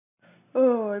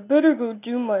Oh, I better go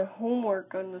do my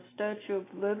homework on the Statue of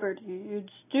Liberty.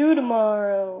 It's due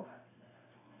tomorrow.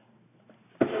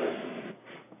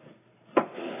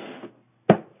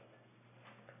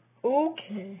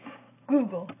 Okay,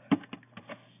 Google.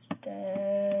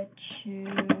 Statue,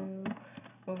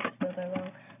 spelled that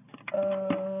wrong,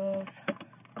 of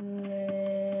Liberty.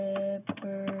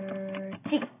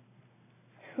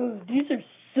 Oh, these are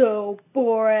so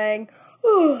boring.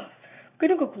 Oh, I'm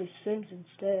gonna go play Sims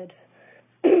instead.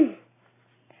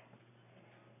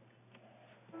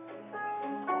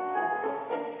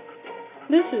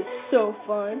 This is so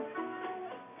fun.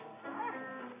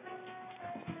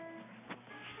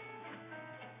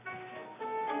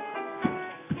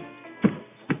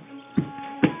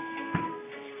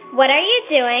 What are you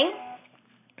doing?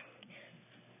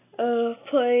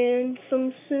 Playing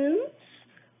some Sims.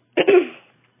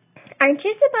 Aren't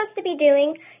you supposed to be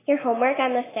doing your homework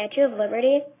on the Statue of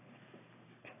Liberty?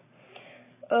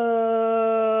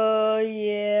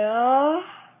 Yeah.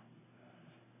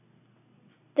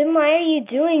 Then why are you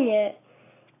doing it?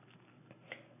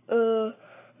 I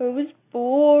was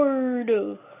bored. Do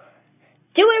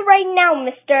it right now,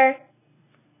 mister.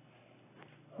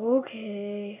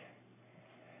 Okay.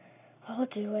 I'll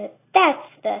do it. That's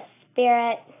the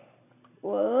spirit.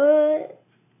 What?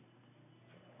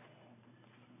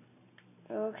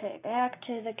 Okay, back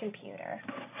to the computer.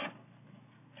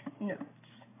 Notes.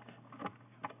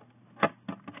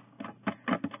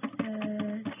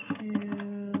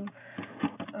 Statue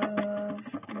of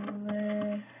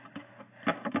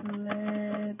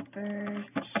Liberty.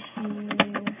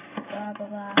 Blah, blah,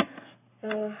 blah.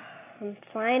 I'm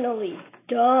finally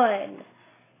done.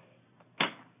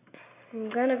 I'm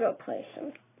gonna go play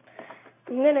some.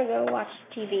 I'm gonna go watch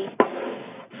TV.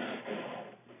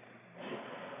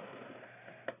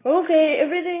 Okay,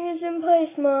 everything is in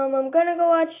place, Mom. I'm gonna go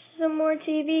watch some more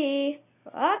TV.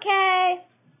 Okay.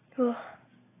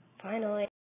 Finally.